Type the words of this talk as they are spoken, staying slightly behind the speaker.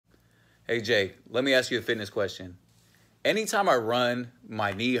Hey Jay, let me ask you a fitness question. Anytime I run,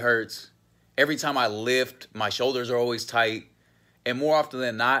 my knee hurts. Every time I lift, my shoulders are always tight. And more often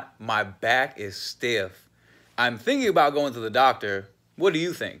than not, my back is stiff. I'm thinking about going to the doctor. What do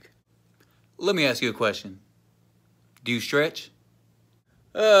you think? Let me ask you a question. Do you stretch?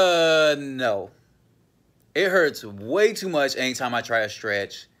 No. It hurts way too much anytime I try to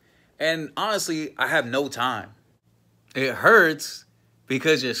stretch. And honestly, I have no time. It hurts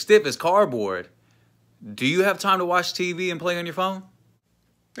because you're stiff as cardboard. Do you have time to watch TV and play on your phone?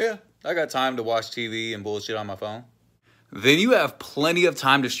 Yeah, I got time to watch TV and bullshit on my phone. Then you have plenty of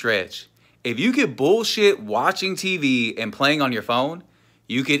time to stretch. If you could bullshit watching TV and playing on your phone,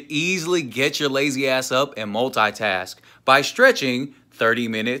 you could easily get your lazy ass up and multitask by stretching 30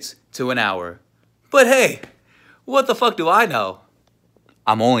 minutes to an hour. But hey, what the fuck do I know?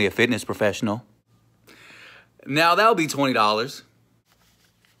 I'm only a fitness professional. Now that'll be $20.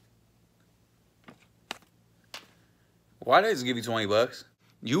 Why did I just give you 20 bucks?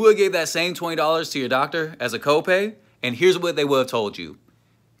 You would have gave that same $20 to your doctor as a copay, and here's what they would have told you.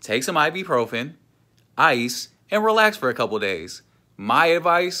 Take some ibuprofen, ice, and relax for a couple days. My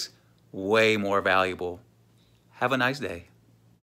advice, way more valuable. Have a nice day.